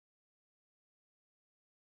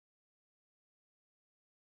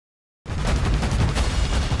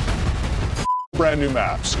brand new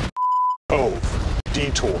maps. Cove,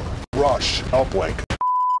 Detour, Rush, Uplink.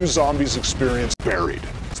 New zombies experience Buried,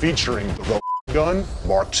 featuring the gun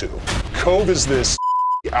Mark II. Cove is this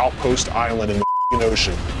outpost island in the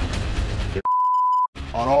ocean.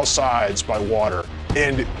 On all sides by water.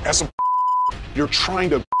 And as a you're trying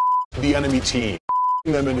to the enemy team,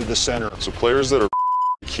 them into the center. So players that are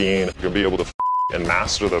keen, you'll be able to and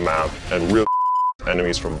master the map and really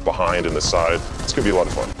enemies from behind and the side. It's gonna be a lot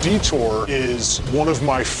of fun. Detour is one of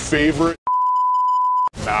my favorite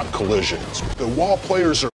map collisions. While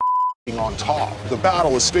players are on top, the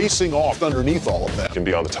battle is facing off underneath all of them. It can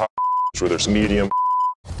be on the top where there's medium,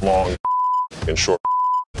 long, and short.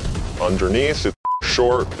 Underneath, it's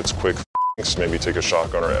short, it's quick, maybe take a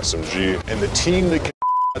shotgun or SMG. And the team that can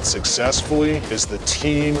that successfully is the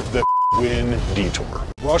team that win Detour.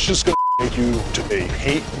 Rush is going to take you to a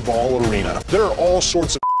paintball arena. There are all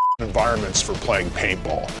sorts of environments for playing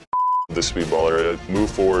paintball. The speedball area,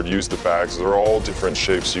 move forward, use the bags. They're all different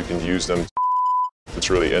shapes. You can use them. It's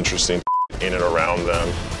really interesting in and around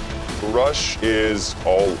them. Rush is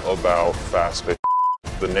all about fast pace.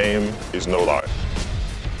 The name is no lie.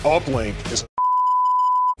 Uplink is a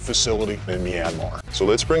facility in Myanmar. So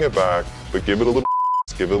let's bring it back, but give it a little,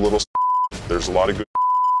 give it a little. There's a lot of good,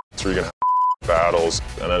 so you're gonna have battles,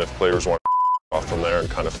 and then if players want off from there and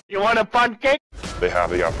kind of. You want a fun cake? They have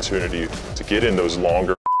the opportunity to get in those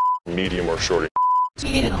longer, medium or shorter.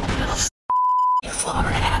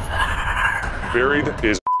 Buried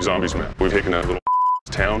is zombies map. We've taken that little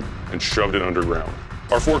town and shoved it underground.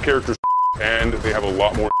 Our 4 characters, and they have a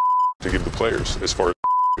lot more to give the players as far as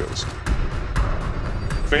goes.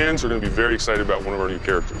 Fans are going to be very excited about one of our new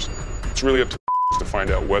characters. It's really up to find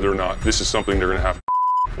out whether or not this is something they're going to have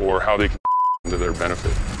or how they can to their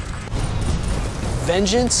benefit.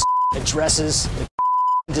 Vengeance addresses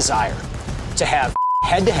the desire to have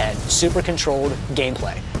head-to-head, super controlled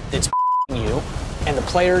gameplay that's you, and the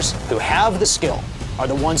players who have the skill are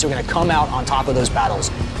the ones who are going to come out on top of those battles.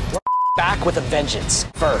 We're back with a vengeance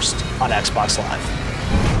first on Xbox Live.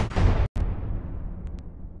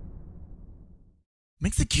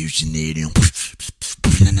 Execution needed.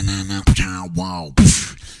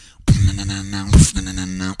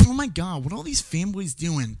 Oh my god, what are all these fanboys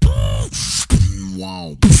doing?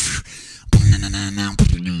 Wow.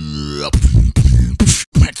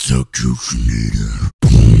 Execution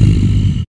needed.